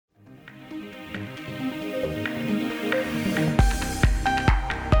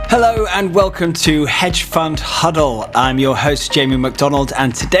Hello and welcome to Hedge Fund Huddle. I'm your host, Jamie McDonald,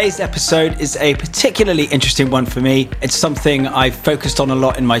 and today's episode is a particularly interesting one for me. It's something I've focused on a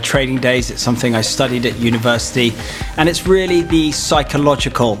lot in my trading days. It's something I studied at university, and it's really the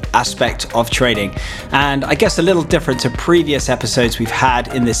psychological aspect of trading. And I guess a little different to previous episodes we've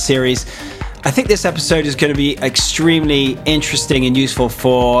had in this series. I think this episode is going to be extremely interesting and useful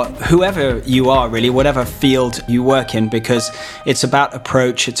for whoever you are, really, whatever field you work in, because it's about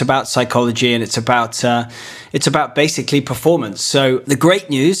approach, it's about psychology, and it's about basically performance. So the great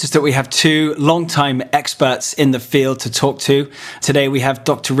news is that we have two longtime experts in the field to talk to. Today we have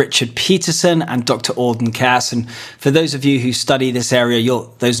Dr. Richard Peterson and Dr. Alden Cass. And for those of you who study this area,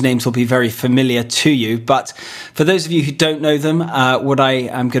 those names will be very familiar to you. But for those of you who don't know them, what I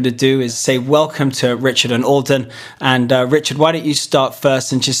am going to do is say welcome to Richard and Alden. And Richard, why don't you start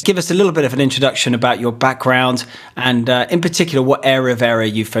first and just give us a little bit of an introduction about your background and in particular, what area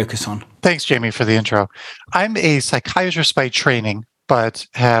you focus on. Thanks, Jamie, for the intro. I'm a psychiatrist by training, but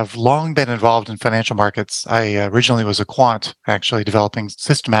have long been involved in financial markets. I originally was a quant, actually developing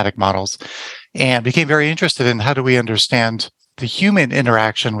systematic models, and became very interested in how do we understand the human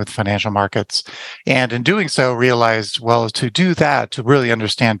interaction with financial markets. And in doing so, realized, well, to do that, to really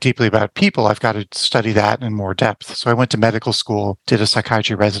understand deeply about people, I've got to study that in more depth. So I went to medical school, did a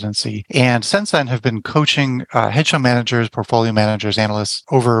psychiatry residency, and since then have been coaching hedge fund managers, portfolio managers, analysts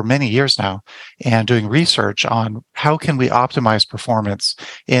over many years now, and doing research on how can we optimize performance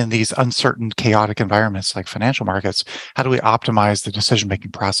in these uncertain, chaotic environments like financial markets. How do we optimize the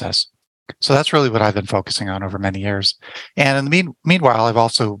decision-making process? So that's really what I've been focusing on over many years. And in the meanwhile, I've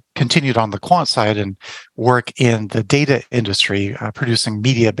also continued on the quant side and work in the data industry, producing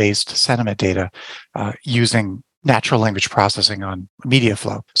media-based sentiment data using natural language processing on media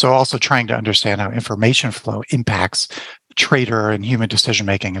flow. So also trying to understand how information flow impacts trader and human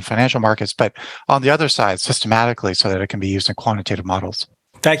decision-making in financial markets, but on the other side, systematically, so that it can be used in quantitative models.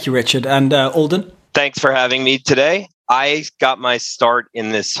 Thank you, Richard. And Alden? Thanks for having me today. I got my start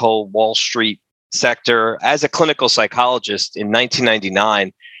in this whole Wall Street sector as a clinical psychologist in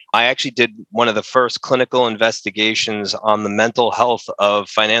 1999. I actually did one of the first clinical investigations on the mental health of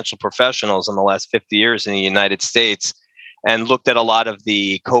financial professionals in the last 50 years in the United States, and looked at a lot of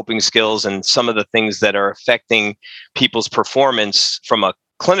the coping skills and some of the things that are affecting people's performance from a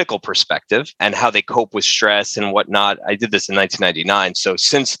clinical perspective and how they cope with stress and whatnot. I did this in 1999. So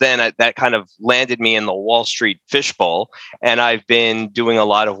since then, that kind of landed me in the Wall Street fishbowl. And I've been doing a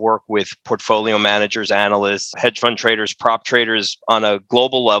lot of work with portfolio managers, analysts, hedge fund traders, prop traders on a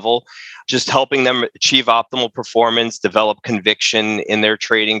global level, just helping them achieve optimal performance, develop conviction in their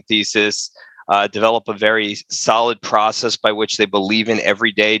trading thesis, develop a very solid process by which they believe in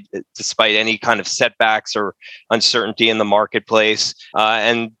every day, despite any kind of setbacks or uncertainty in the marketplace.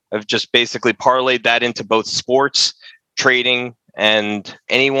 And I've just basically parlayed that into both sports, trading, and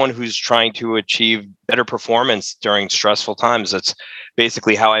anyone who's trying to achieve better performance during stressful times. That's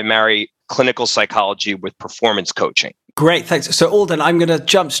basically how I marry clinical psychology with performance coaching. Great, thanks. So Alden, I'm going to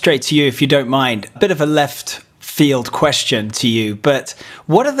jump straight to you if you don't mind. A bit of a left field question to you, but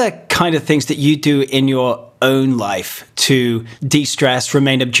what are the kind of things that you do in your own life to de-stress,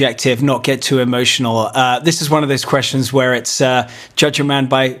 remain objective, not get too emotional? This is one of those questions where it's judge a man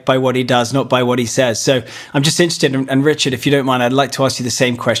by what he does, not by what he says. So I'm just interested, and Richard, if you don't mind, I'd like to ask you the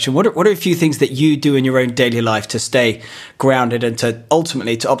same question. What are a few things that you do in your own daily life to stay grounded and to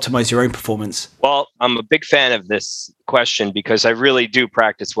ultimately to optimize your own performance? Well, I'm a big fan of this question because I really do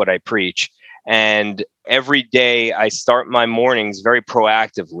practice what I preach. And every day I start my mornings very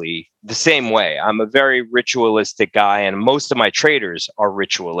proactively the same way. I'm a very ritualistic guy, and most of my traders are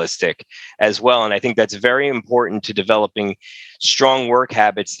ritualistic as well. And I think that's very important to developing strong work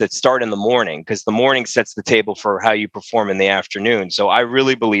habits that start in the morning, because the morning sets the table for how you perform in the afternoon. So I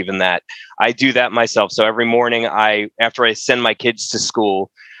really believe in that. I do that myself. So every morning, after I send my kids to school,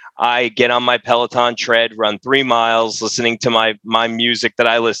 I get on my Peloton tread, run 3 miles, listening to my music that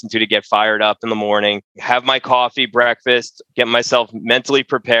I listen to get fired up in the morning, have my coffee, breakfast, get myself mentally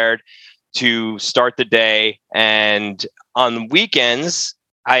prepared to start the day. And on weekends,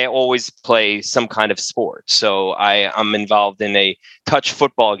 I always play some kind of sport. So I'm involved in a touch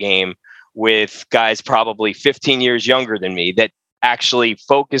football game with guys probably 15 years younger than me that actually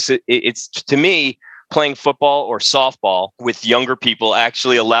focus. It's, to me, playing football or softball with younger people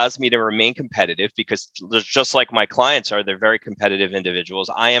actually allows me to remain competitive because just like my clients are, they're very competitive individuals.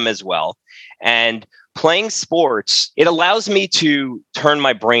 I am as well. And playing sports, it allows me to turn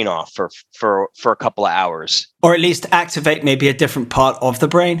my brain off for a couple of hours. Or at least activate maybe a different part of the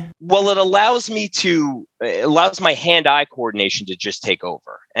brain? Well, it allows my hand-eye coordination to just take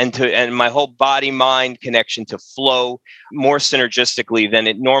over and my whole body-mind connection to flow more synergistically than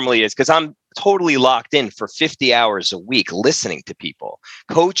it normally is, because I'm totally locked in for 50 hours a week, listening to people,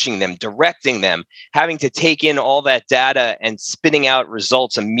 coaching them, directing them, having to take in all that data and spitting out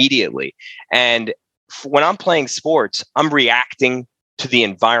results immediately. And when I'm playing sports, I'm reacting to the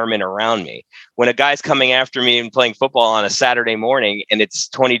environment around me. When a guy's coming after me and playing football on a Saturday morning and it's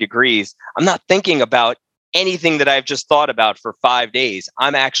 20 degrees, I'm not thinking about anything that I've just thought about for 5 days.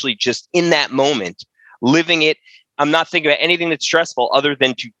 I'm actually just in that moment, living it. I'm not thinking about anything that's stressful other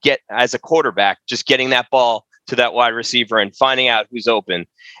than to get, as a quarterback, just getting that ball to that wide receiver and finding out who's open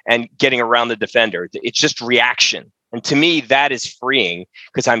and getting around the defender. It's just reaction. And to me, that is freeing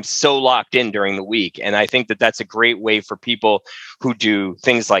because I'm so locked in during the week. And I think that that's a great way for people who do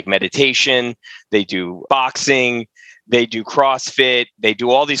things like meditation, they do boxing, they do CrossFit, they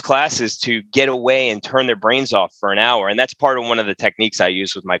do all these classes to get away and turn their brains off for an hour. And that's part of one of the techniques I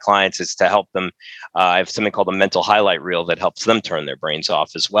use with my clients is to help them. I have something called a mental highlight reel that helps them turn their brains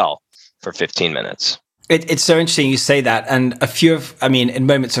off as well for 15 minutes. It's so interesting you say that. And in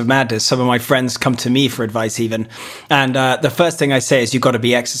moments of madness, some of my friends come to me for advice even. And the first thing I say is you've got to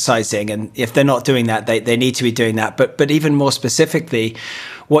be exercising. And if they're not doing that, they need to be doing that. But even more specifically,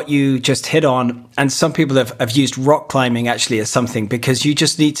 what you just hit on, and some people have used rock climbing actually as something, because you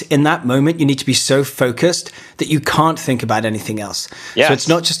just need to, in that moment, you need to be so focused that you can't think about anything else. Yes. So it's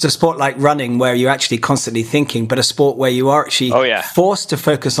not just a sport like running where you're actually constantly thinking, but a sport where you are actually forced to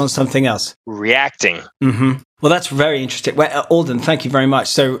focus on something else. Reacting. Mm-hmm. Well, that's very interesting. Well, Alden, thank you very much.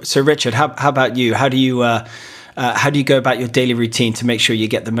 So Richard, how about you? How do you go about your daily routine to make sure you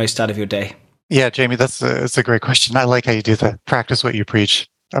get the most out of your day? Yeah, Jamie, that's a great question. I like how you do the practice what you preach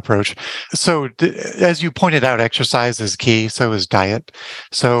approach. So as you pointed out, exercise is key. So is diet.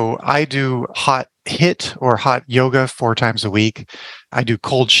 So I do hot HIIT or hot yoga 4 times a week. I do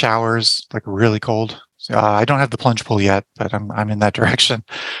cold showers, like really cold. I don't have the plunge pool yet, but I'm in that direction.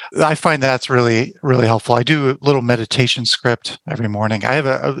 I find that's really, really helpful. I do a little meditation script every morning. I have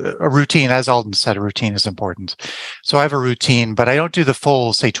a routine. As Alden said, a routine is important. So I have a routine, but I don't do the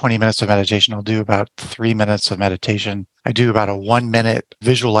full, say, 20 minutes of meditation. I'll do about 3 minutes of meditation. I do about a 1 minute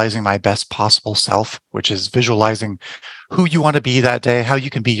visualizing my best possible self, which is visualizing who you want to be that day, how you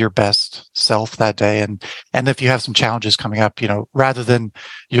can be your best self that day. And if you have some challenges coming up, rather than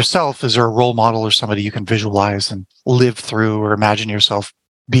yourself, is there a role model or somebody you can visualize and live through or imagine yourself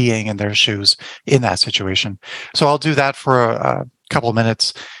being in their shoes in that situation? So I'll do that for a couple of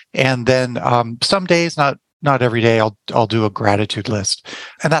minutes. And then some days, not every day, I'll do a gratitude list.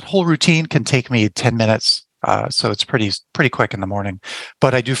 And that whole routine can take me 10 minutes. So it's pretty quick in the morning,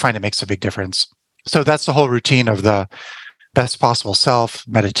 but I do find it makes a big difference. So that's the whole routine of the best possible self,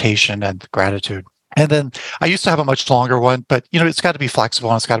 meditation, and gratitude. And then I used to have a much longer one, but it's got to be flexible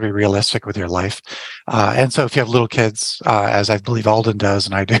and it's got to be realistic with your life. And so if you have little kids, as I believe Alden does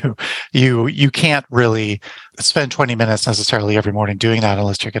and I do, you can't really spend 20 minutes necessarily every morning doing that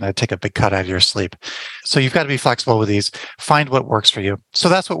unless you're going to take a big cut out of your sleep. So you've got to be flexible with these. Find what works for you. So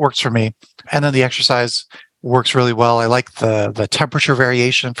that's what works for me. And then the exercise works really well. I like the temperature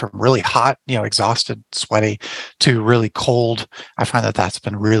variation from really hot, exhausted, sweaty, to really cold. I find that that's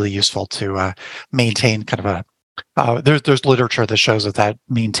been really useful to maintain kind of a. There's literature that shows that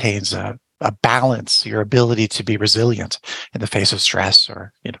maintains a balance, your ability to be resilient in the face of stress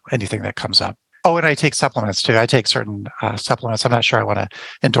or anything that comes up. Oh, and I take supplements too. I take certain supplements. I'm not sure I want to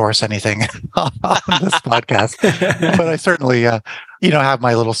endorse anything on this podcast, but I certainly, have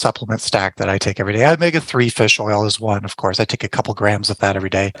my little supplement stack that I take every day. Omega-3 fish oil is one, of course. I take a couple grams of that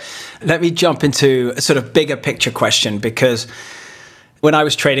every day. Let me jump into a sort of bigger picture question, because when I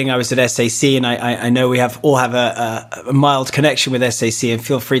was trading, I was at SAC, and I know we all have a mild connection with SAC, and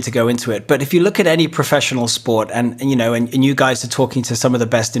feel free to go into it. But if you look at any professional sport, and you guys are talking to some of the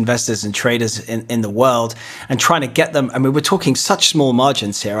best investors and traders in the world, and trying to get them. I mean, we're talking such small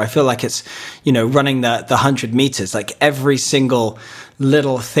margins here. I feel like it's running the 100 meters. Like every single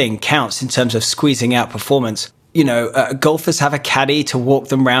little thing counts in terms of squeezing out performance. Golfers have a caddy to walk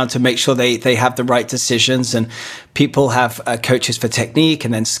them around to make sure they have the right decisions, and people have coaches for technique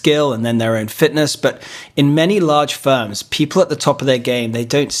and then skill and then their own fitness. But in many large firms, people at the top of their game, they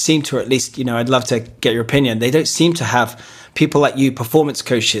don't seem to, or at least, I'd love to get your opinion, they don't seem to have people like you, performance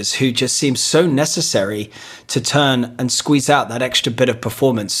coaches, who just seem so necessary to turn and squeeze out that extra bit of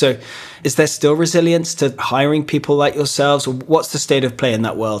performance. So is there still resilience to hiring people like yourselves? Or what's the state of play in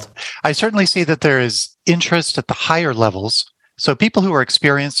that world? I certainly see that there is interest at the higher levels. So people who are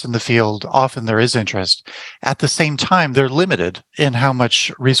experienced in the field, often there is interest. At the same time, they're limited in how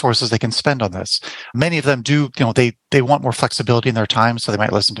much resources they can spend on this. Many of them do, they want more flexibility in their time, so they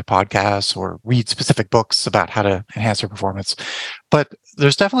might listen to podcasts or read specific books about how to enhance their performance. But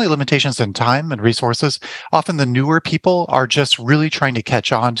there's definitely limitations in time and resources. Often the newer people are just really trying to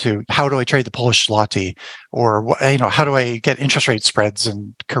catch on to how do I trade the Polish zloty, or how do I get interest rate spreads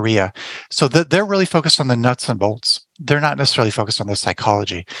in Korea. So they're really focused on the nuts and bolts. They're not necessarily focused on the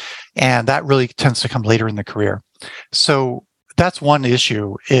psychology, and that really tends to come later in the career. So that's one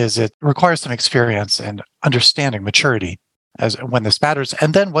issue, is it requires some experience and understanding, maturity, as when this matters.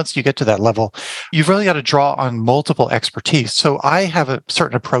 And then once you get to that level, you've really got to draw on multiple expertise. So I have a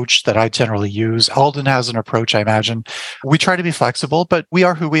certain approach that I generally use. Alden has an approach, I imagine. We try to be flexible, but we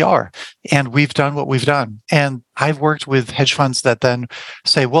are who we are, and we've done what we've done. And I've worked with hedge funds that then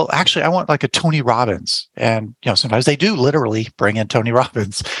say, well, actually, I want like a Tony Robbins. And, sometimes they do literally bring in Tony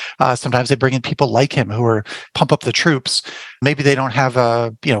Robbins. Sometimes they bring in people like him who are pump up the troops. Maybe they don't have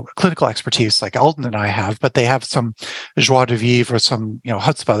clinical expertise like Alden and I have, but they have some joie de vivre or some,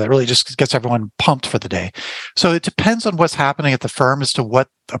 chutzpah that really just gets everyone pumped for the day. So it depends on what's happening at the firm as to what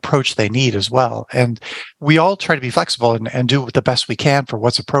approach they need as well. And we all try to be flexible and do the best we can for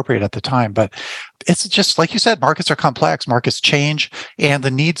what's appropriate at the time. But it's just, like you said, markets are complex, markets change, and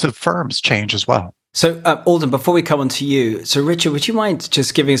the needs of firms change as well. So, Alden, before we come on to you, so Richard, would you mind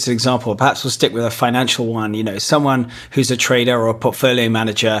just giving us an example? Perhaps we'll stick with a financial one, someone who's a trader or a portfolio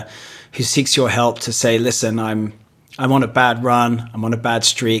manager who seeks your help to say, listen, I'm on a bad run, I'm on a bad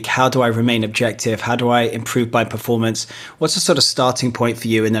streak. How do I remain objective? How do I improve my performance? What's the sort of starting point for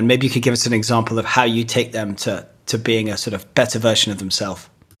you? And then maybe you could give us an example of how you take them to being a sort of better version of themselves.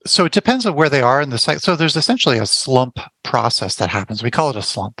 So it depends on where they are in the cycle. So there's essentially a slump process that happens. We call it a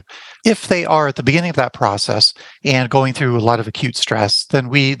slump. If they are at the beginning of that process and going through a lot of acute stress, then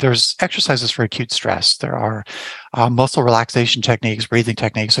there's exercises for acute stress. There are muscle relaxation techniques, breathing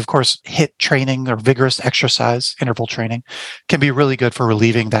techniques. Of course, HIIT training or vigorous exercise, interval training, can be really good for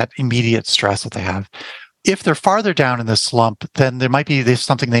relieving that immediate stress that they have. If they're farther down in the slump, then there might be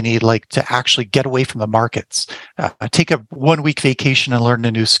something they need, like to actually get away from the markets, take a 1-week vacation and learn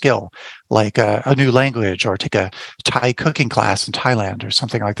a new skill, like a new language, or take a Thai cooking class in Thailand or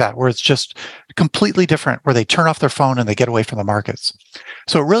something like that, where it's just completely different, where they turn off their phone and they get away from the markets.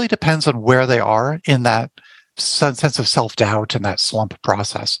 So it really depends on where they are in that sense of self-doubt and that slump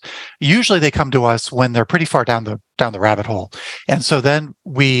process. Usually they come to us when they're pretty far down the rabbit hole. And so then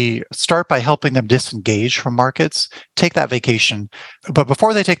we start by helping them disengage from markets, take that vacation. But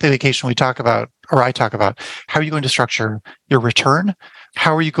before they take the vacation, I talk about how are you going to structure your return?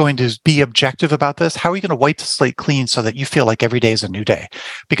 How are you going to be objective about this? How are you going to wipe the slate clean so that you feel like every day is a new day?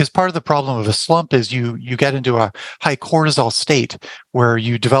 Because part of the problem of a slump is you get into a high cortisol state where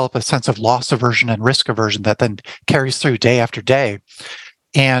you develop a sense of loss aversion and risk aversion that then carries through day after day.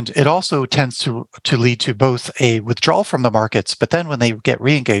 And it also tends to lead to both a withdrawal from the markets, but then when they get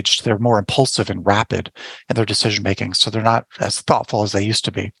re-engaged, they're more impulsive and rapid in their decision making. So they're not as thoughtful as they used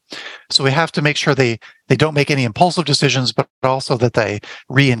to be. So we have to make sure they don't make any impulsive decisions, but also that they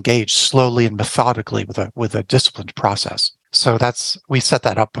re-engage slowly and methodically with a disciplined process. So we set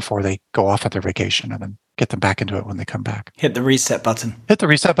that up before they go off on their vacation, and then get them back into it when they come back. Hit the reset button. Hit the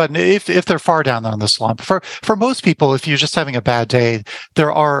reset button if they're far down on the slump. For most people, if you're just having a bad day,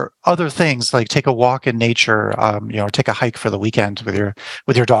 there are other things like take a walk in nature, take a hike for the weekend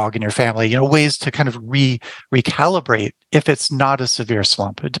with your dog and your family, ways to kind of recalibrate if it's not a severe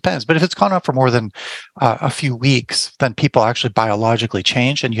slump. It depends. But if it's gone on for more than a few weeks, then people actually biologically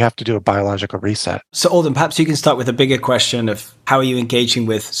change, and you have to do a biological reset. So Alden, perhaps you can start with a bigger question of how are you engaging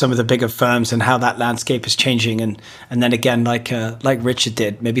with some of the bigger firms and how that landscape is changing, and then again, like Richard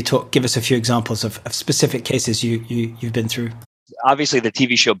did, maybe give us a few examples of specific cases you've been through. Obviously, the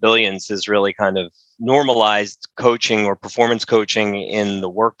TV show Billions has really kind of normalized coaching or performance coaching in the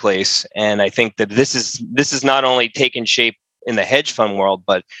workplace, and I think that this is not only taken shape in the hedge fund world,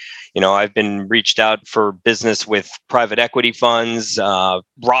 but I've been reached out for business with private equity funds,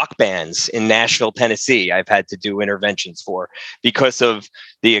 rock bands in Nashville, Tennessee. I've had to do interventions for because of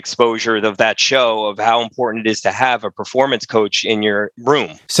the exposure of that show, of how important it is to have a performance coach in your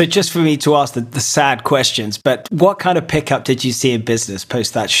room. So just for me to ask the sad questions, but what kind of pickup did you see in business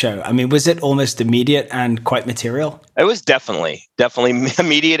post that show? I mean, was it almost immediate and quite material? It was definitely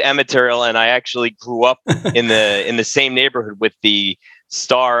immediate and material. And I actually grew up in the same neighborhood with the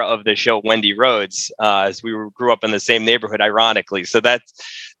star of the show, Wendy Rhodes, as we grew up in the same neighborhood, ironically. So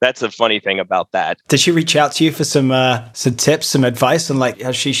that's a funny thing about that. Did she reach out to you for some tips, some advice on like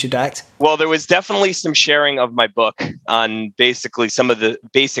how she should act? Well, there was definitely some sharing of my book on basically some of the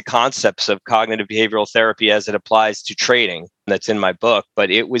basic concepts of cognitive behavioral therapy as it applies to trading. That's in my book.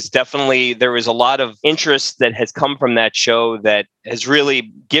 But it was definitely, there was a lot of interest that has come from that show that has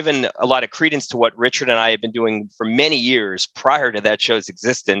really given a lot of credence to what Richard and I have been doing for many years prior to that show's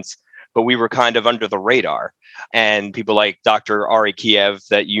existence. But we were kind of under the radar. And people like Dr. Ari Kiev,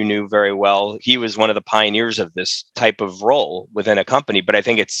 that you knew very well, he was one of the pioneers of this type of role within a company. But I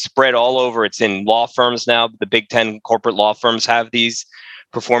think it's spread all over. It's in law firms now. The Big 10 corporate law firms have these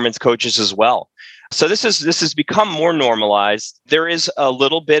performance coaches as well. So this has become more normalized. There is a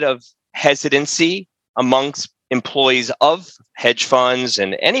little bit of hesitancy amongst employees of hedge funds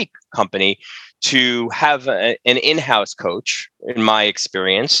and any company to have an in-house coach, in my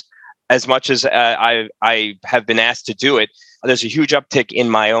experience. As much as I have been asked to do it, there's a huge uptick in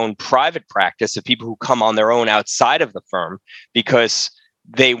my own private practice of people who come on their own outside of the firm because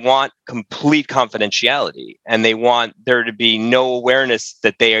they want complete confidentiality and they want there to be no awareness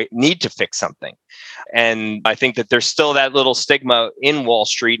that they need to fix something. And I think that there's still that little stigma in Wall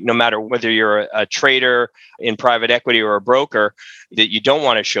Street, no matter whether you're a trader in private equity or a broker, that you don't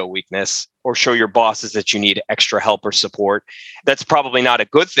want to show weakness or show your bosses that you need extra help or support. That's probably not a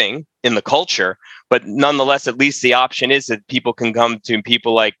good thing in the culture, but nonetheless, at least the option is that people can come to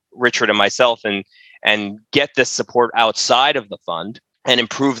people like Richard and myself and get this support outside of the fund and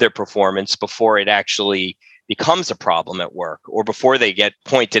improve their performance before it actually becomes a problem at work or before they get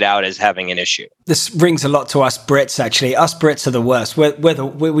pointed out as having an issue. This rings a lot to us Brits, actually. Us Brits are the worst.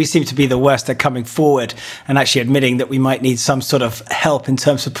 We seem to be the worst at coming forward and actually admitting that we might need some sort of help in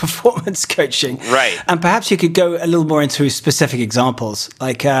terms of performance coaching. Right. And perhaps you could go a little more into specific examples,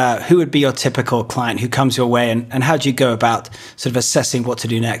 like who would be your typical client who comes your way and how do you go about sort of assessing what to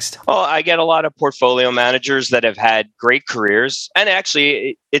do next? Well, I get a lot of portfolio managers that have had great careers. And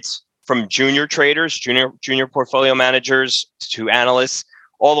actually, it's from junior traders, junior portfolio managers to analysts,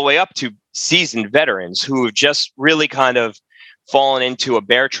 all the way up to seasoned veterans who have just really kind of fallen into a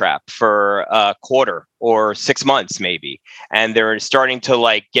bear trap for a quarter or 6 months maybe. And they're starting to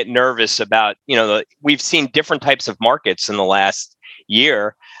like get nervous about, we've seen different types of markets in the last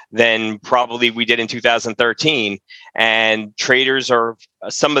year than probably we did in 2013. And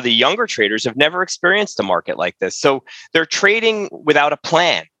some of the younger traders have never experienced a market like this. So they're trading without a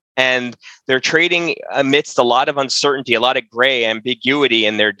plan. And they're trading amidst a lot of uncertainty, a lot of gray ambiguity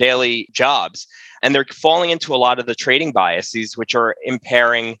in their daily jobs. And they're falling into a lot of the trading biases, which are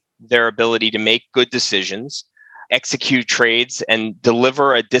impairing their ability to make good decisions, execute trades, and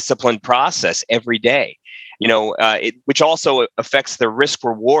deliver a disciplined process every day. Which also affects the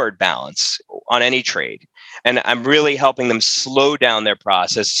risk-reward balance on any trade. And I'm really helping them slow down their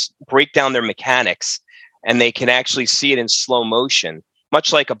process, break down their mechanics, and they can actually see it in slow motion.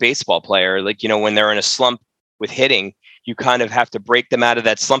 Much like a baseball player, when they're in a slump with hitting, you kind of have to break them out of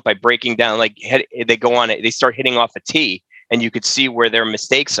that slump by breaking down, they start hitting off a tee and you could see where their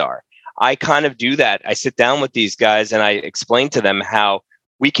mistakes are. I kind of do that. I sit down with these guys and I explain to them how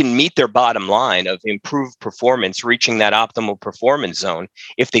we can meet their bottom line of improved performance, reaching that optimal performance zone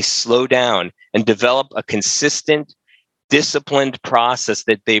if they slow down and develop a consistent, disciplined process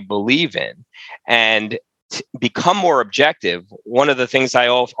that they believe in. And become more objective. One of the things I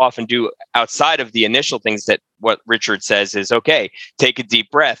often do outside of the initial things that what Richard says is, okay, take a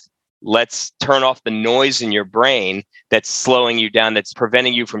deep breath. Let's turn off the noise in your brain that's slowing you down, that's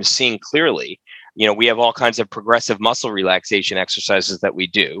preventing you from seeing clearly. We have all kinds of progressive muscle relaxation exercises that we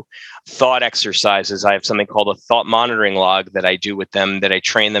do. Thought exercises. I have something called a thought monitoring log that I do with them, that I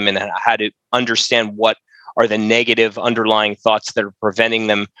train them in how to understand what are the negative underlying thoughts that are preventing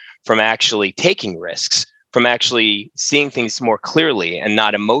them from actually taking risks, from actually seeing things more clearly and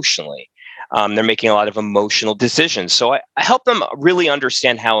not emotionally. They're making a lot of emotional decisions. So I help them really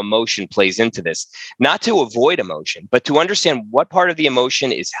understand how emotion plays into this, not to avoid emotion, but to understand what part of the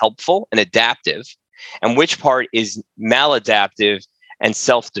emotion is helpful and adaptive and which part is maladaptive and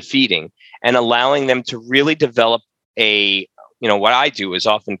self-defeating, and allowing them to really develop a what I do is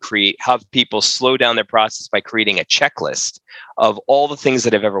often have people slow down their process by creating a checklist of all the things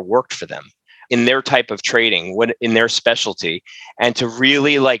that have ever worked for them in their type of trading, in their specialty, and to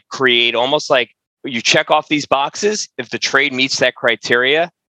really like create almost like you check off these boxes. If the trade meets that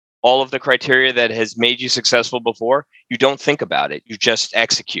criteria, all of the criteria that has made you successful before, you don't think about it. You just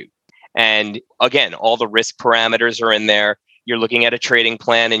execute. And again, all the risk parameters are in there. You're looking at a trading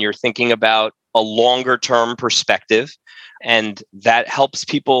plan and you're thinking about a longer term perspective. And that helps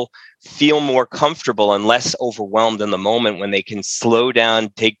people feel more comfortable and less overwhelmed in the moment when they can slow down,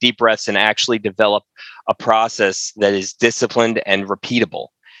 take deep breaths, and actually develop a process that is disciplined and repeatable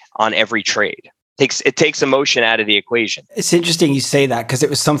on every trade. It takes emotion out of the equation. It's interesting you say that, because it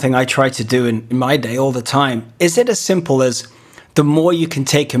was something I try to do in my day all the time. Is it as simple as the more you can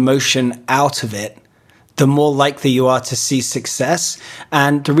take emotion out of it, the more likely you are to see success?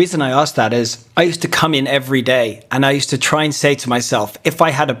 And the reason I ask that is I used to come in every day and I used to try and say to myself, if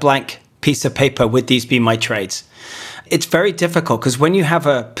I had a blank piece of paper, would these be my trades? It's very difficult because when you have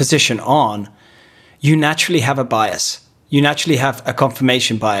a position on, you naturally have a bias. You naturally have a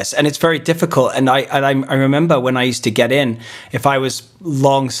confirmation bias, and it's very difficult. And I remember when I used to get in, if I was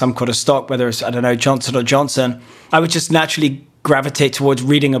long some kind of stock, whether it's, Johnson & Johnson, I would just naturally gravitate towards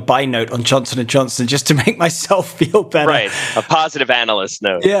reading a buy note on Johnson & Johnson just to make myself feel better. Right, a positive analyst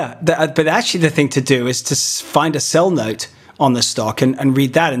note. Yeah, but actually the thing to do is to find a sell note on the stock and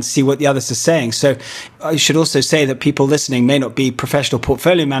read that and see what the others are saying. So I should also say that people listening may not be professional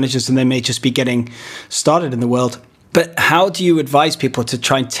portfolio managers and they may just be getting started in the world. But how do you advise people to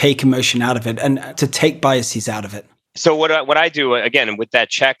try and take emotion out of it and to take biases out of it? So what I do, again, with that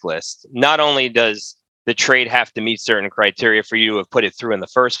checklist, not only does the trade have to meet certain criteria for you to have put it through in the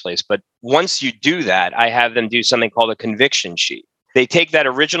first place, but once you do that, I have them do something called a conviction sheet. They take that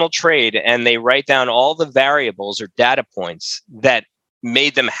original trade and they write down all the variables or data points that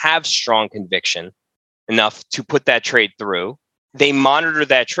made them have strong conviction enough to put that trade through. They monitor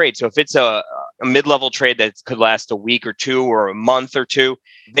that trade. So if it's a mid-level trade that could last a week or two or a month or two,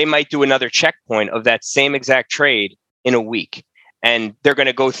 they might do another checkpoint of that same exact trade in a week. And they're going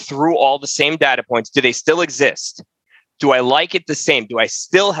to go through all the same data points. Do they still exist? Do I like it the same? Do I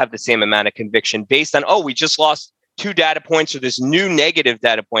still have the same amount of conviction based on, we just lost 2 data points or this new negative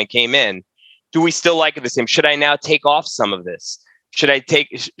data point came in? Do we still like it the same? Should I now take off some of this? Should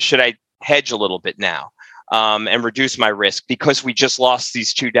I hedge a little bit now? And reduce my risk because we just lost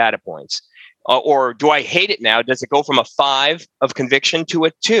these 2 data points? Or do I hate it now? Does it go from a 5 of conviction to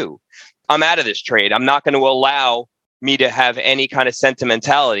a 2? I'm out of this trade. I'm not going to allow me to have any kind of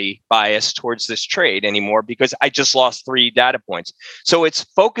sentimentality bias towards this trade anymore because I just lost 3 data points. So it's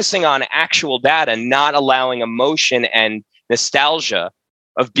focusing on actual data, not allowing emotion and nostalgia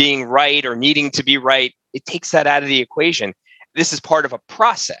of being right or needing to be right. It takes that out of the equation. This is part of a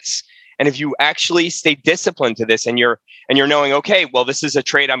process. And if you actually stay disciplined to this and you're knowing, okay, well, this is a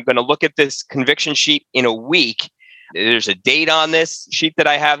trade, I'm going to look at this conviction sheet in a week. There's a date on this sheet that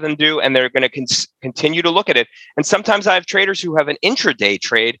I have them do, and they're going to continue to look at it. And sometimes I have traders who have an intraday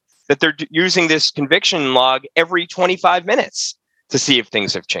trade that they're using this conviction log every 25 minutes to see if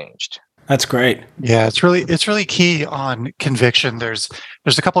things have changed. That's great. Yeah, it's really key on conviction. There's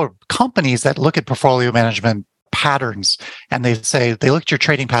a couple of companies that look at portfolio management patterns, and they look at your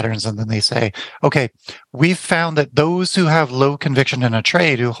trading patterns, and then they say, okay, we've found that those who have low conviction in a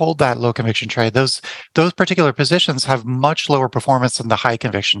trade, who hold that low conviction trade, those particular positions have much lower performance than the high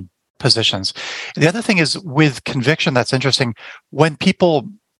conviction positions. The other thing is with conviction that's interesting, when people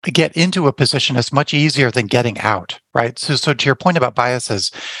get into a position, it's much easier than getting out, right? So to your point about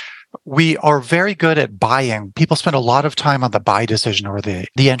biases, we are very good at buying. People spend a lot of time on the buy decision or the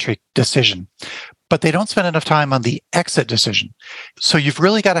entry decision, but they don't spend enough time on the exit decision. So you've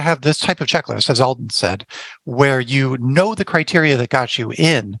really got to have this type of checklist, as Alden said, where you know the criteria that got you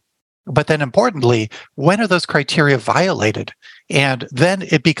in, but then importantly, when are those criteria violated? And then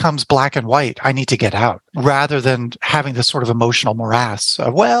it becomes black and white. I need to get out, rather than having this sort of emotional morass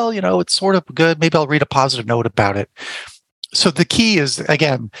of, well, it's sort of good. Maybe I'll read a positive note about it. So the key is,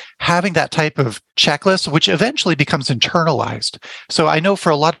 again, having that type of checklist, which eventually becomes internalized. So I know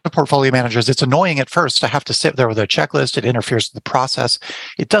for a lot of portfolio managers, it's annoying at first to have to sit there with a checklist. It interferes with the process.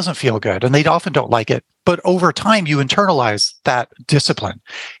 It doesn't feel good, and they often don't like it. But over time, you internalize that discipline.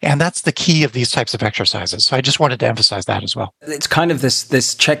 And that's the key of these types of exercises. So I just wanted to emphasize that as well. It's kind of this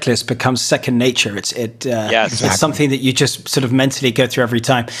checklist becomes second nature. Yes, exactly. It's something that you just sort of mentally go through every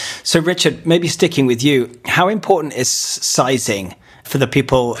time. So Richard, maybe sticking with you, how important is sizing for the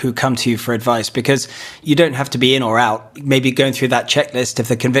people who come to you for advice? Because you don't have to be in or out. Maybe going through that checklist, if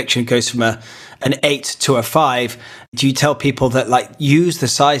the conviction goes from an 8 to a 5, do you tell people that like use the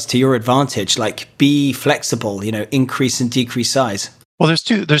size to your advantage, like be flexible, increase and decrease size? Well, there's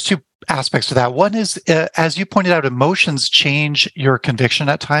two aspects to that. One is, as you pointed out, emotions change your conviction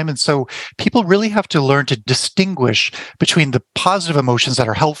at time. And so people really have to learn to distinguish between the positive emotions that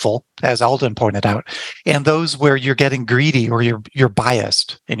are helpful, as Alden pointed out, and those where you're getting greedy or you're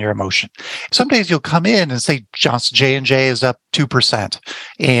biased in your emotion. Some days you'll come in and say, Johnson J&J is up 2%,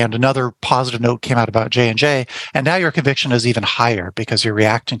 and another positive note came out about J&J, and now your conviction is even higher because you're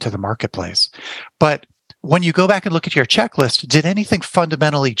reacting to the marketplace. But when you go back and look at your checklist, did anything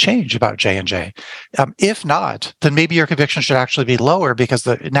fundamentally change about J&J? If not, then maybe your conviction should actually be lower because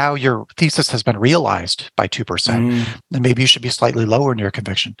now your thesis has been realized by 2%. And maybe you should be slightly lower in your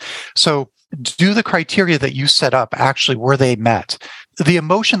conviction. So do the criteria that you set up actually, were they met? The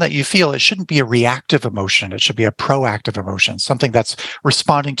emotion that you feel, it shouldn't be a reactive emotion. It should be a proactive emotion, something that's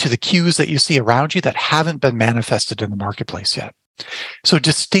responding to the cues that you see around you that haven't been manifested in the marketplace yet. So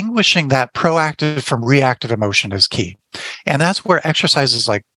distinguishing that proactive from reactive emotion is key. And that's where exercises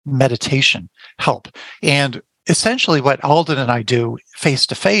like meditation help. And essentially what Alden and I do face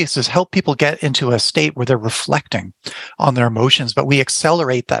to face is help people get into a state where they're reflecting on their emotions, but we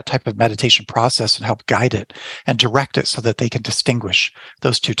accelerate that type of meditation process and help guide it and direct it so that they can distinguish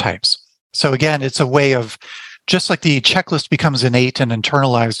those two types. So again, it's a way of, just like the checklist becomes innate and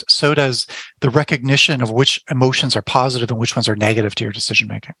internalized, so does the recognition of which emotions are positive and which ones are negative to your decision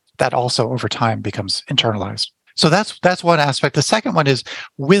making. That also over time becomes internalized. So that's one aspect. The second one is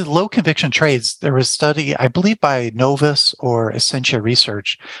with low conviction trades, there was a study, I believe by Novus or Essentia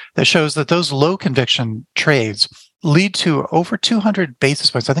Research, that shows that those low conviction trades lead to over 200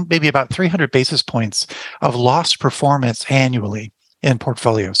 basis points, I think maybe about 300 basis points of lost performance annually in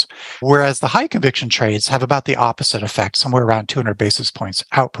portfolios, whereas the high conviction trades have about the opposite effect, somewhere around 200 basis points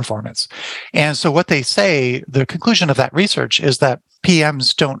outperformance. And so what they say, the conclusion of that research is that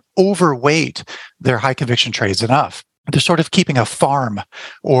PMs don't overweight their high conviction trades enough. They're sort of keeping a farm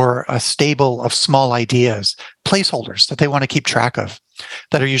or a stable of small ideas, placeholders that they want to keep track of,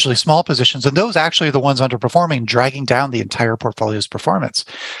 that are usually small positions. And those actually are the ones underperforming, dragging down the entire portfolio's performance.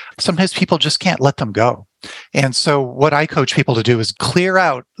 Sometimes people just can't let them go. And so what I coach people to do is clear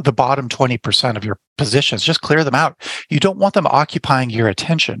out the bottom 20% of your positions. Just clear them out. You don't want them occupying your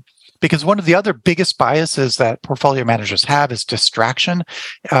attention. Because one of the other biggest biases that portfolio managers have is distraction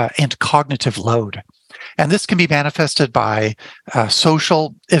and cognitive load. And this can be manifested by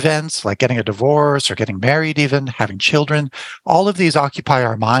social events like getting a divorce or getting married, even having children. All of these occupy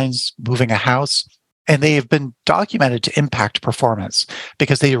our minds, moving a house, and they have been documented to impact performance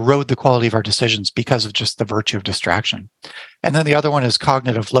because they erode the quality of our decisions because of just the virtue of distraction. And then the other one is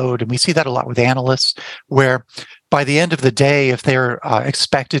cognitive load. And we see that a lot with analysts, where by the end of the day, if they're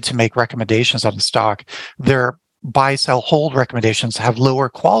expected to make recommendations on the stock, their buy, sell, hold recommendations have lower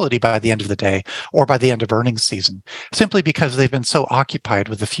quality by the end of the day or by the end of earnings season, simply because they've been so occupied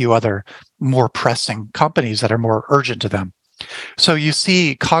with a few other more pressing companies that are more urgent to them. So you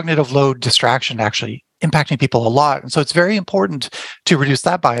see cognitive load distraction actually impacting people a lot. And so it's very important to reduce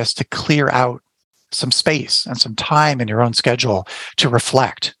that bias, to clear out some space and some time in your own schedule to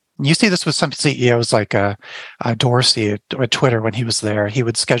reflect. And you see this with some CEOs like Dorsey at Twitter. When he was there, he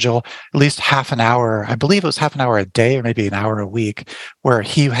would schedule at least half an hour, I believe it was half an hour a day or maybe an hour a week, where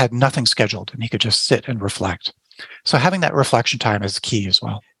he had nothing scheduled and he could just sit and reflect. So having that reflection time is key as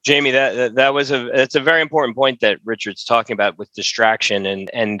well. Jamie, that's a very important point that Richard's talking about with distraction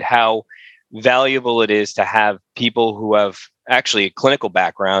and how valuable it is to have people who have actually clinical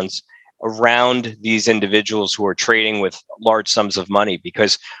backgrounds around these individuals who are trading with large sums of money,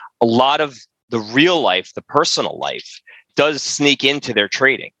 because a lot of the real life, the personal life, does sneak into their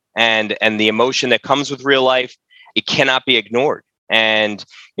trading, and the emotion that comes with real life, it cannot be ignored. And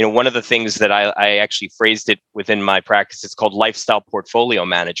one of the things that I actually phrased it within my practice, it's called lifestyle portfolio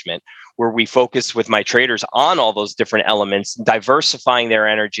management, where we focus with my traders on all those different elements, diversifying their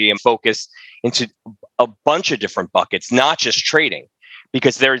energy and focus into a bunch of different buckets, not just trading,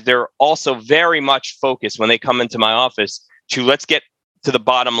 because they're also very much focused when they come into my office to, let's get to the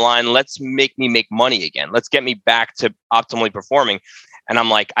bottom line, let's make me make money again, let's get me back to optimally performing. And I'm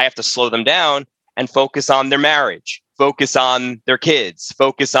like, I have to slow them down and focus on their marriage, focus on their kids,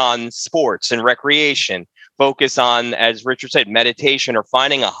 focus on sports and recreation, focus on, as Richard said, meditation, or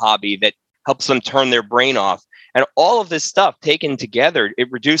finding a hobby that helps them turn their brain off. And all of this stuff taken together,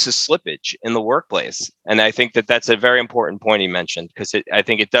 it reduces slippage in the workplace. And I think that that's a very important point he mentioned, because I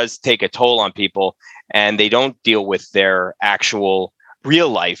think it does take a toll on people, and they don't deal with their actual real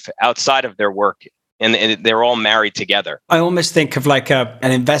life outside of their work. And they're all married together. I almost think of like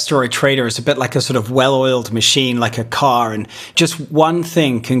an investor or a trader as a bit like a sort of well-oiled machine, like a car. And just one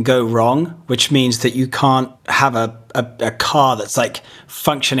thing can go wrong, which means that you can't have a car that's like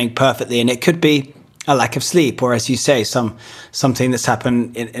functioning perfectly. And it could be a lack of sleep, or as you say, something that's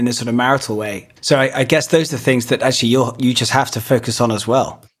happened in a sort of marital way. So I guess those are things that actually you just have to focus on as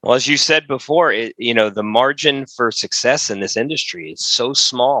well. Well, as you said before, the margin for success in this industry is so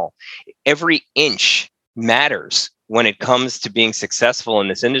small. Every inch matters when it comes to being successful in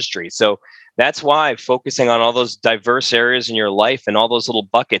this industry. So that's why focusing on all those diverse areas in your life and all those little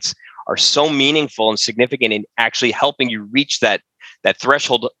buckets are so meaningful and significant in actually helping you reach that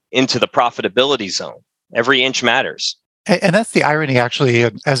threshold into the profitability zone. Every inch matters. And that's the irony, actually,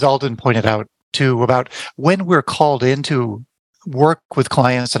 as Alden pointed out, too, about when we're called into work with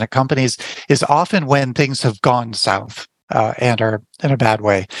clients and at companies is often when things have gone south and are in a bad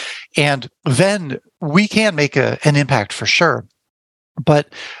way. And then we can make an impact for sure.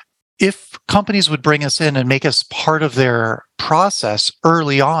 But if companies would bring us in and make us part of their process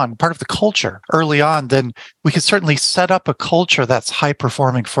early on, part of the culture early on, then we could certainly set up a culture that's high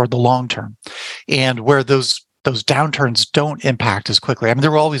performing for the long term, and where those downturns don't impact as quickly. I mean,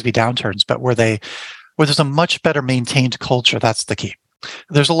 there will always be downturns, but where there's a much better maintained culture, that's the key.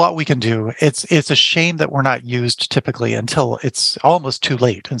 There's a lot we can do. It's a shame that we're not used typically until it's almost too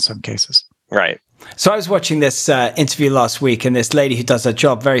late in some cases. Right. So I was watching this interview last week, and this lady who does a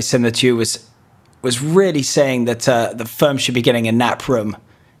job very similar to you was really saying that the firm should be getting a nap room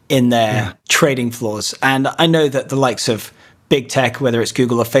in their trading floors. And I know that the likes of big tech, whether it's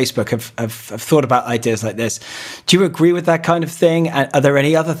Google or Facebook, have thought about ideas like this. Do you agree with that kind of thing? And are there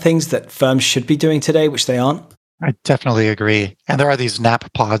any other things that firms should be doing today which they aren't? I definitely agree. And there are these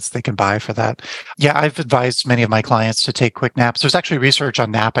nap pods they can buy for that. Yeah, I've advised many of my clients to take quick naps. There's actually research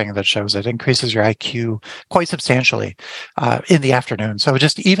on napping that shows it increases your IQ quite substantially in the afternoon. So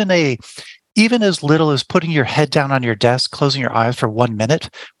just even as little as putting your head down on your desk, closing your eyes for 1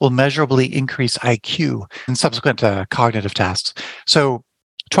 minute will measurably increase IQ in subsequent cognitive tasks. So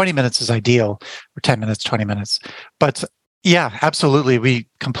 20 minutes is ideal, or 10 minutes, 20 minutes. But yeah, absolutely. We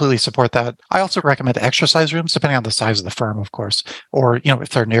completely support that. I also recommend exercise rooms, depending on the size of the firm, of course, or, if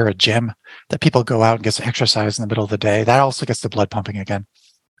they're near a gym, that people go out and get some exercise in the middle of the day. That also gets the blood pumping again.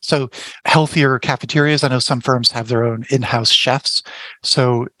 So healthier cafeterias. I know some firms have their own in-house chefs.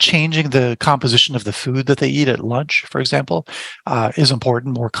 So changing the composition of the food that they eat at lunch, for example, is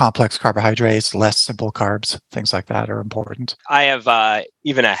important. More complex carbohydrates, less simple carbs, things like that are important. I have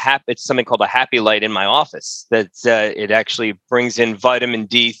even it's something called a Happy Light in my office that it actually brings in vitamin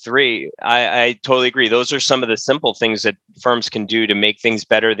D3. I totally agree. Those are some of the simple things that firms can do to make things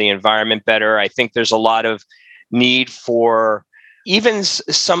better, the environment better. I think there's a lot of need for even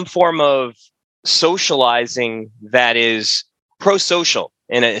some form of socializing that is pro-social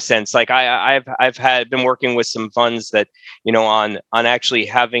in a sense. Like I've been working with some funds that, on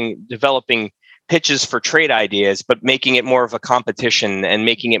actually developing pitches for trade ideas, but making it more of a competition and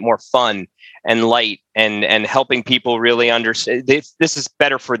making it more fun and light and helping people really understand this is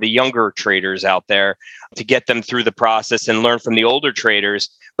better for the younger traders out there to get them through the process and learn from the older traders,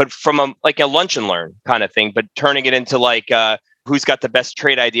 but from a lunch and learn kind of thing, but turning it into who's got the best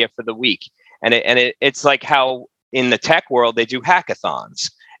trade idea for the week. And it's like how in the tech world, they do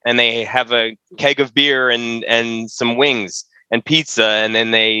hackathons and they have a keg of beer and some wings and pizza. And then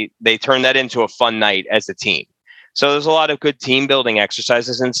they turn that into a fun night as a team. So there's a lot of good team building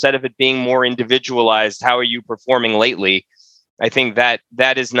exercises instead of it being more individualized. How are you performing lately? I think that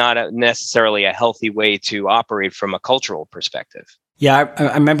is not necessarily a healthy way to operate from a cultural perspective. Yeah,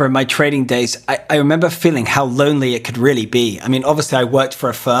 I remember in my trading days, I remember feeling how lonely it could really be. I mean, obviously I worked for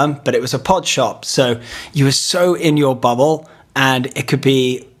a firm, but it was a pod shop. So you were so in your bubble and it could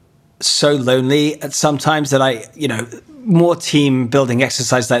be so lonely at sometimes that more team building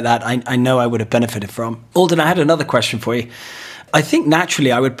exercise like that, I know I would have benefited from. Alden, I had another question for you. I think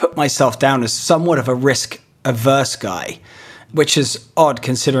naturally I would put myself down as somewhat of a risk averse guy, which is odd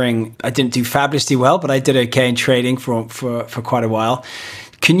considering I didn't do fabulously well, but I did okay in trading for quite a while.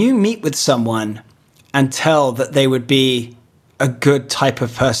 Can you meet with someone and tell that they would be a good type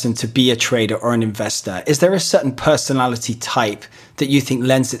of person to be a trader or an investor? Is there a certain personality type that you think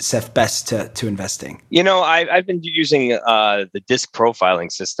lends itself best to investing? I've been using the DISC profiling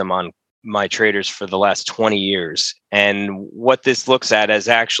system on my traders for the last 20 years. And what this looks at is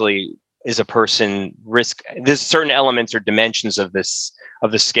a person risk. There's certain elements or dimensions of the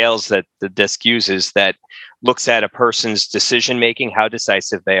scales that the DISC uses that looks at a person's decision making, how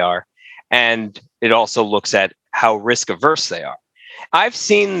decisive they are, and it also looks at how risk averse they are. I've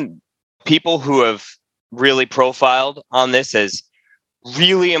seen people who have really profiled on this as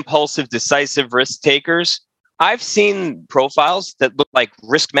really impulsive, decisive risk takers. I've seen profiles that look like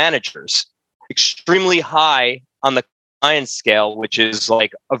risk managers, extremely high on the client scale, which is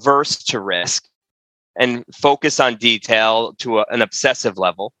like averse to risk and focus on detail to an obsessive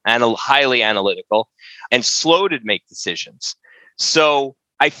level and highly analytical and slow to make decisions. So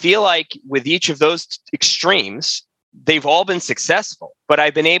I feel like with each of those extremes, they've all been successful, but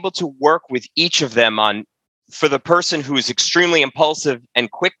I've been able to work with each of them on, for the person who is extremely impulsive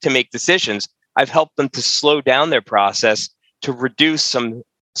and quick to make decisions, I've helped them to slow down their process to reduce some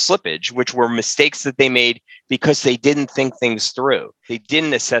slippage, which were mistakes that they made because they didn't think things through. They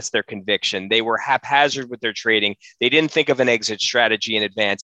didn't assess their conviction. They were haphazard with their trading. They didn't think of an exit strategy in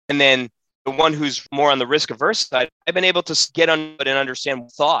advance. And then the one who's more on the risk averse side, I've been able to get on and understand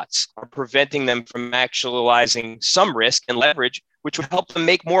what thoughts are preventing them from actualizing some risk and leverage, which would help them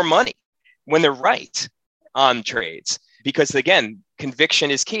make more money when they're right on trades. Because again,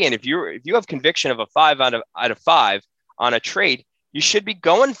 conviction is key. And if you have conviction of a 5 out of 5 on a trade, you should be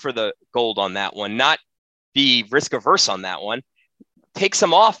going for the gold on that one, not be risk averse on that one. Take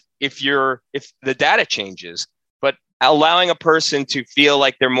some off if the data changes, but allowing a person to feel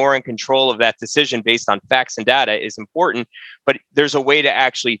like they're more in control of that decision based on facts and data is important. But there's a way to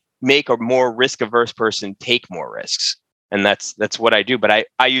actually make a more risk averse person take more risks. And that's what I do. But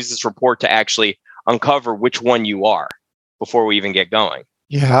I use this report to actually uncover which one you are before we even get going.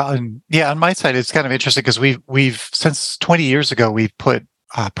 Yeah, and on my side, it's kind of interesting because we've since 20 years ago we've put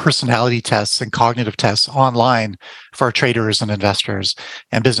personality tests and cognitive tests online for our traders and investors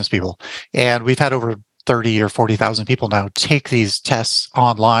and business people, and we've had over 30 or 40,000 people now take these tests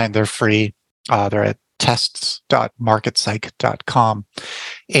online. They're free. They're at tests.marketpsych.com.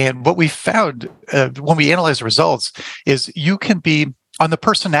 And what we found when we analyze the results is you can be on the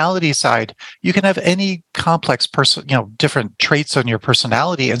personality side, you can have any complex different traits on your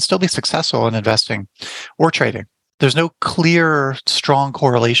personality and still be successful in investing or trading. There's no clear, strong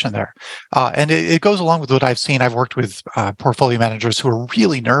correlation there. And it goes along with what I've seen. I've worked with portfolio managers who are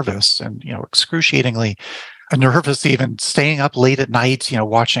really nervous and, excruciatingly nervous, even staying up late at night,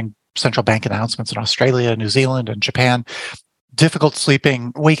 watching central bank announcements in Australia, New Zealand, and Japan. Difficult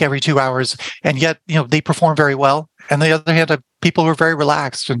sleeping, wake every 2 hours, and yet, they perform very well. And on the other hand, people who are very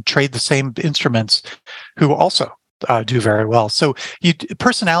relaxed and trade the same instruments who also do very well. So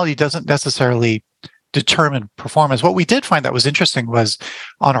personality doesn't necessarily determine performance. What we did find that was interesting was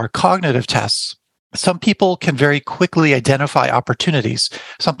on our cognitive tests, some people can very quickly identify opportunities,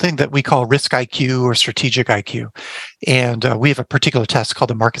 something that we call risk IQ or strategic IQ. And we have a particular test called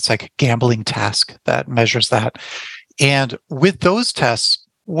the MarketPsych Gambling Task that measures that. And with those tests,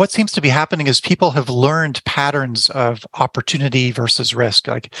 what seems to be happening is people have learned patterns of opportunity versus risk.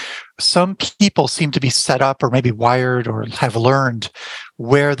 Like some people seem to be set up or maybe wired or have learned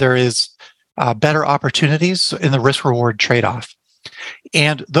where there is better opportunities in the risk-reward trade-off.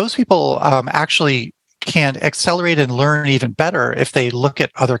 And those people actually can accelerate and learn even better if they look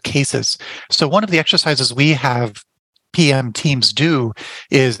at other cases. So one of the exercises we have PM teams do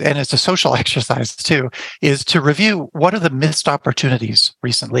is, and it's a social exercise too, is to review what are the missed opportunities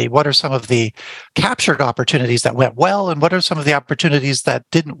recently? What are some of the captured opportunities that went well? And what are some of the opportunities that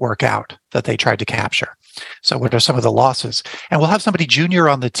didn't work out that they tried to capture? So what are some of the losses? And we'll have somebody junior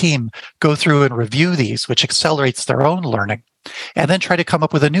on the team go through and review these, which accelerates their own learning, and then try to come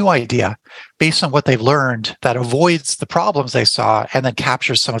up with a new idea based on what they've learned that avoids the problems they saw and then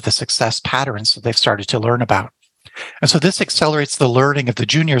captures some of the success patterns that they've started to learn about. And so this accelerates the learning of the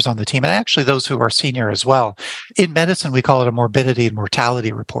juniors on the team and actually those who are senior as well. In medicine, we call it a morbidity and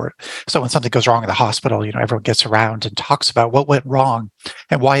mortality report. So when something goes wrong in the hospital, everyone gets around and talks about what went wrong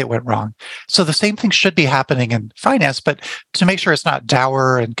and why it went wrong. So the same thing should be happening in finance, but to make sure it's not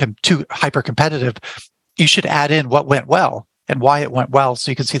dour and too hyper competitive, you should add in what went well and why it went well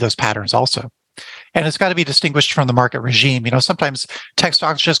so you can see those patterns also. And it's got to be distinguished from the market regime. Sometimes tech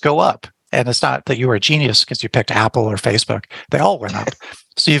stocks just go up. And it's not that you were a genius because you picked Apple or Facebook. They all went up.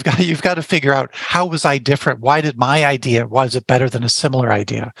 So you've got to figure out, how was I different? Why did my idea, was it better than a similar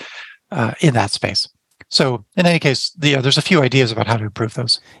idea in that space? So in any case, there's a few ideas about how to improve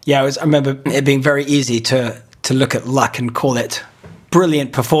those. Yeah, I remember it being very easy to look at luck and call it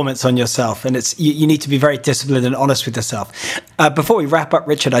brilliant performance on yourself. And you need to be very disciplined and honest with yourself. Before we wrap up,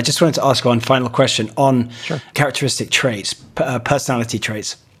 Richard, I just wanted to ask one final question on characteristic traits, personality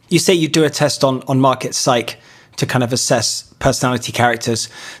traits. You say you do a test on MarketPsych to kind of assess personality characters.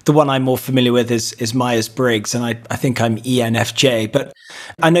 The one I'm more familiar with is Myers-Briggs, and I think I'm ENFJ. But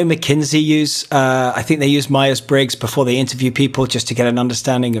I know McKinsey I think they use Myers-Briggs before they interview people just to get an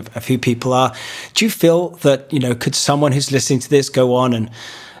understanding of who people are. Do you feel that, could someone who's listening to this go on and,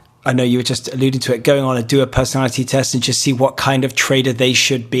 I know you were just alluding to it, going on and do a personality test and just see what kind of trader they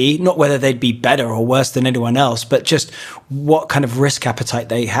should be, not whether they'd be better or worse than anyone else, but just what kind of risk appetite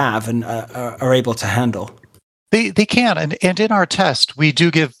they have and are able to handle? They can. And in our test, we do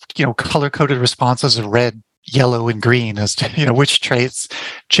give, color-coded responses of red, yellow, and green as to, which traits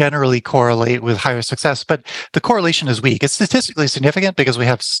generally correlate with higher success. But the correlation is weak. It's statistically significant because we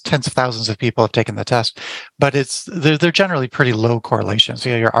have tens of thousands of people have taken the test, but they're generally pretty low correlations.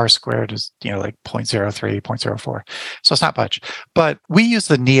 Your R squared is, like 0.03, 0.04. So it's not much. But we use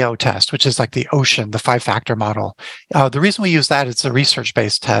the NEO test, which is like the ocean, the 5-factor model. The reason we use that, it's a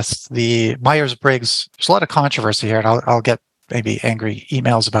research-based test. The Myers-Briggs, there's a lot of controversy here, and I'll get maybe angry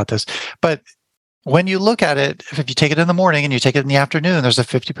emails about this, but when you look at it, if you take it in the morning and you take it in the afternoon, there's a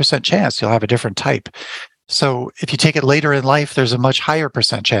 50% chance you'll have a different type. So if you take it later in life, there's a much higher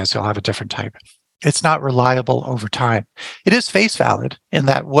percent chance you'll have a different type. It's not reliable over time. It is face valid in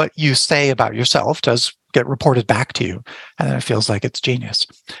that what you say about yourself does get reported back to you, and then it feels like it's genius.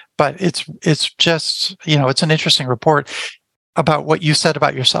 But it's just, it's an interesting report about what you said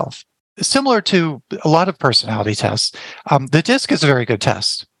about yourself. Similar to a lot of personality tests, the DISC is a very good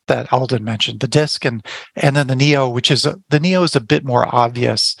test that Alden mentioned, the DISC and then the NEO, the NEO is a bit more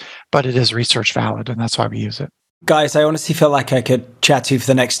obvious, but it is research valid, and that's why we use it. Guys, I honestly feel like I could chat to you for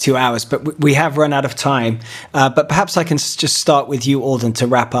the next 2 hours, but we have run out of time. But perhaps I can just start with you, Alden, to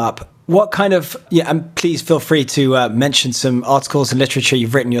wrap up. What kind of, and please feel free to mention some articles and literature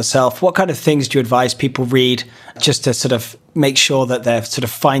you've written yourself. What kind of things do you advise people read just to sort of make sure that they're sort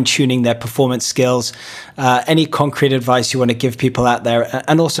of fine-tuning their performance skills? Any concrete advice you want to give people out there?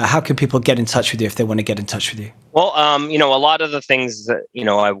 And also, how can people get in touch with you if they want to get in touch with you? Well, a lot of the things that,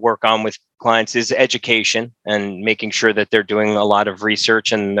 I work on with clients is education and making sure that they're doing a lot of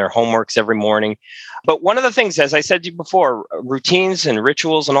research and their homeworks every morning. But one of the things, as I said to you before, routines and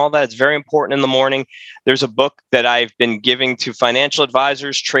rituals and all that is very important in the morning. There's a book that I've been giving to financial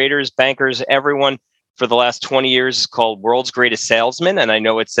advisors, traders, bankers, everyone for the last 20 years. It's called World's Greatest Salesman. And I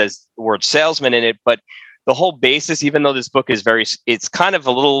know it says the word salesman in it, but the whole basis, even though this book is it's kind of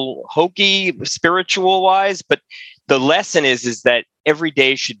a little hokey spiritual wise, but the lesson is that every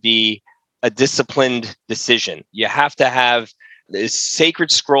day should be a disciplined decision. You have to have this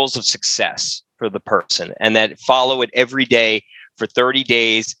sacred scrolls of success for the person, and that follow it every day for 30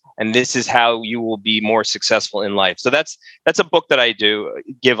 days. And this is how you will be more successful in life. So that's a book that I do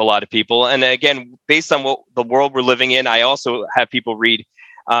give a lot of people. And again, based on what the world we're living in, I also have people read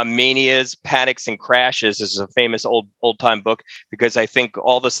Manias, Panics, and Crashes. This is a famous old time book, because I think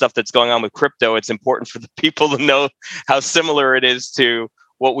all the stuff that's going on with crypto, it's important for the people to know how similar it is to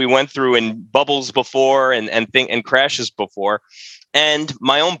what we went through in bubbles before and crashes before. And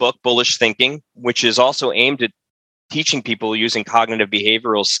my own book, Bullish Thinking, which is also aimed at teaching people using cognitive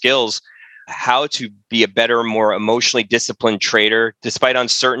behavioral skills how to be a better, more emotionally disciplined trader, despite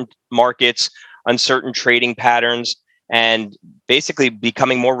uncertain markets, uncertain trading patterns, and basically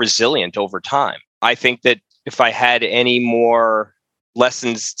becoming more resilient over time. I think that if I had any more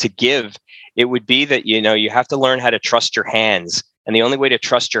lessons to give, it would be that, you have to learn how to trust your hands. And the only way to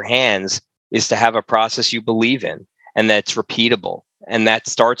trust your hands is to have a process you believe in and that's repeatable. And that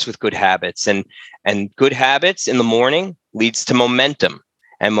starts with good habits. And good habits in the morning leads to momentum.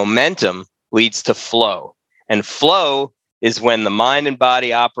 And momentum leads to flow. And flow is when the mind and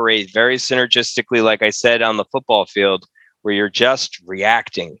body operate very synergistically, like I said, on the football field, where you're just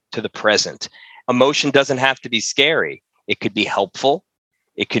reacting to the present. Emotion doesn't have to be scary. It could be helpful.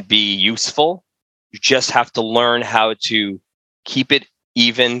 It could be useful. You just have to learn how to keep it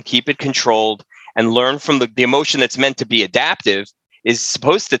even, keep it controlled, and learn from the emotion that's meant to be adaptive is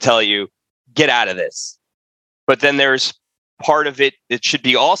supposed to tell you, get out of this. But then there's part of it that should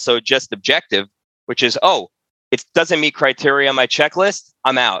be also just objective, which is, it doesn't meet criteria on my checklist.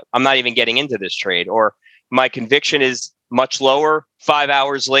 I'm out. I'm not even getting into this trade. Or my conviction is much lower. 5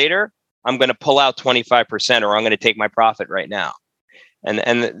 hours later, I'm going to pull out 25%, or I'm going to take my profit right now. And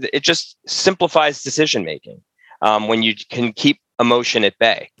it just simplifies decision making when you can keep emotion at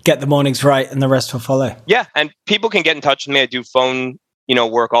bay. Get the mornings right and the rest will follow. Yeah. And people can get in touch with me. I do phone,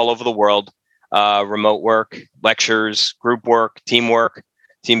 work all over the world, remote work, lectures, group work, team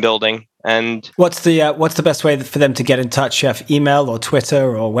building. And what's the best way for them to get in touch? You have email or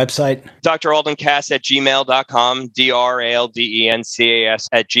Twitter or website? draldencast@gmail.com,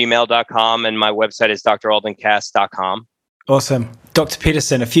 draldencas@gmail.com, and my website is draldencast.com. Awesome. Dr.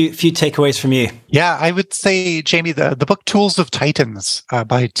 Peterson, a few takeaways from you. Yeah, I would say, Jamie, the book Tools of Titans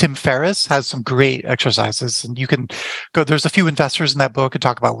by Tim Ferriss has some great exercises. And you can go, there's a few investors in that book and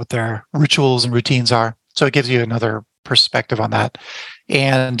talk about what their rituals and routines are. So it gives you another perspective on that.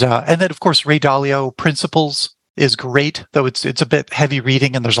 And then, of course, Ray Dalio, Principles is great, though it's a bit heavy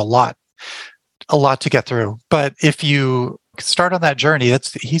reading and there's a lot to get through. But if you start on that journey,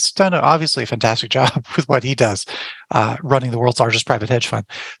 he's done obviously a fantastic job with what he does, running the world's largest private hedge fund.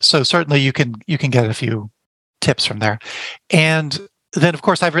 So certainly you can get a few tips from there. And then, of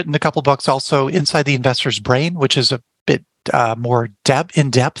course, I've written a couple books also, Inside the Investor's Brain, which is a bit more in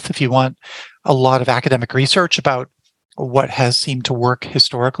depth if you want a lot of academic research about what has seemed to work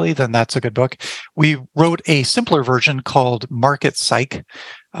historically, then that's a good book. We wrote a simpler version called Market Psych,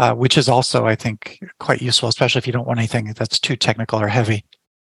 which is also, I think, quite useful, especially if you don't want anything that's too technical or heavy.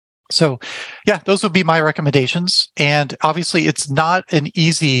 So, yeah, those would be my recommendations. And obviously, it's not an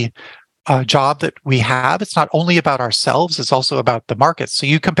easy job that we have. It's not only about ourselves, it's also about the markets. So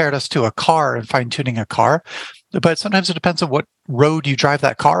you compared us to a car and fine-tuning a car, but sometimes it depends on what road you drive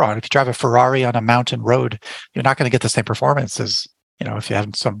that car on. If you drive a Ferrari on a mountain road, you're not going to get the same performance as, if you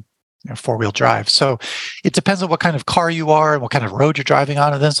have some four-wheel drive. So it depends on what kind of car you are and what kind of road you're driving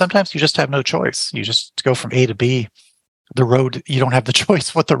on. And then sometimes you just have no choice. You just go from A to B. The road, you don't have the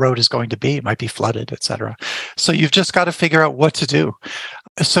choice what the road is going to be. It might be flooded, etc. So you've just got to figure out what to do.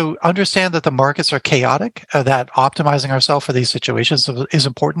 So understand that the markets are chaotic, that optimizing ourselves for these situations is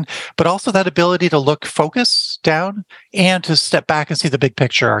important, but also that ability to focus down and to step back and see the big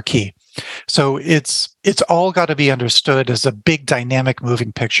picture are key. So it's all got to be understood as a big dynamic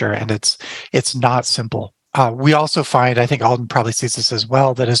moving picture, and it's not simple. We also find, I think Alden probably sees this as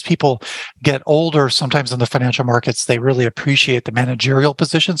well, that as people get older, sometimes in the financial markets, they really appreciate the managerial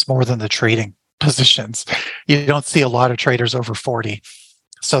positions more than the trading positions. You don't see a lot of traders over 40.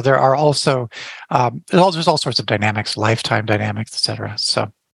 So there are also, there's all sorts of dynamics, lifetime dynamics, et cetera.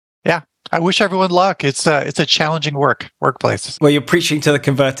 So yeah, I wish everyone luck. It's a challenging workplace. Well, you're preaching to the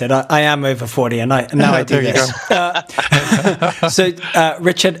converted. I am over 40 and now I do this. So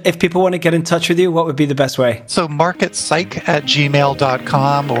Richard, if people want to get in touch with you, what would be the best way? So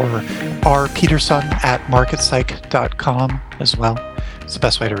marketpsych@gmail.com or rpeterson@marketpsych.com as well. It's the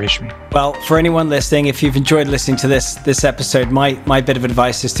best way to reach me. Well, for anyone listening, if you've enjoyed listening to this episode, my bit of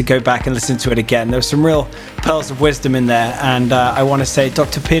advice is to go back and listen to it again. There's some real pearls of wisdom in there. And I want to say,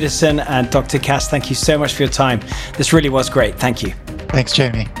 Dr. Peterson and Dr. Cass, thank you so much for your time. This really was great. Thank you. Thanks,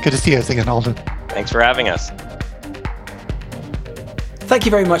 Jamie. Good to see you again, Alden. Thanks for having us. Thank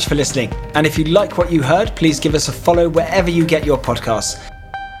you very much for listening. And if you like what you heard, please give us a follow wherever you get your podcasts.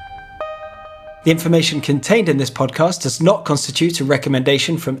 The information contained in this podcast does not constitute a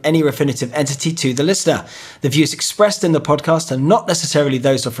recommendation from any Refinitiv entity to the listener. The views expressed in the podcast are not necessarily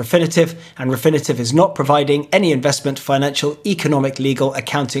those of Refinitiv, and Refinitiv is not providing any investment, financial, economic, legal,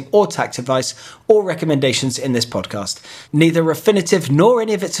 accounting, or tax advice or recommendations in this podcast. Neither Refinitiv nor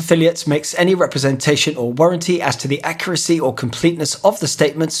any of its affiliates makes any representation or warranty as to the accuracy or completeness of the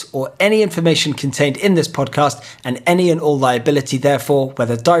statements or any information contained in this podcast, and any and all liability, therefore,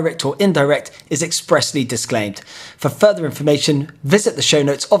 whether direct or indirect, is expressly disclaimed. For further information, visit the show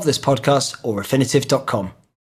notes of this podcast or refinitiv.com.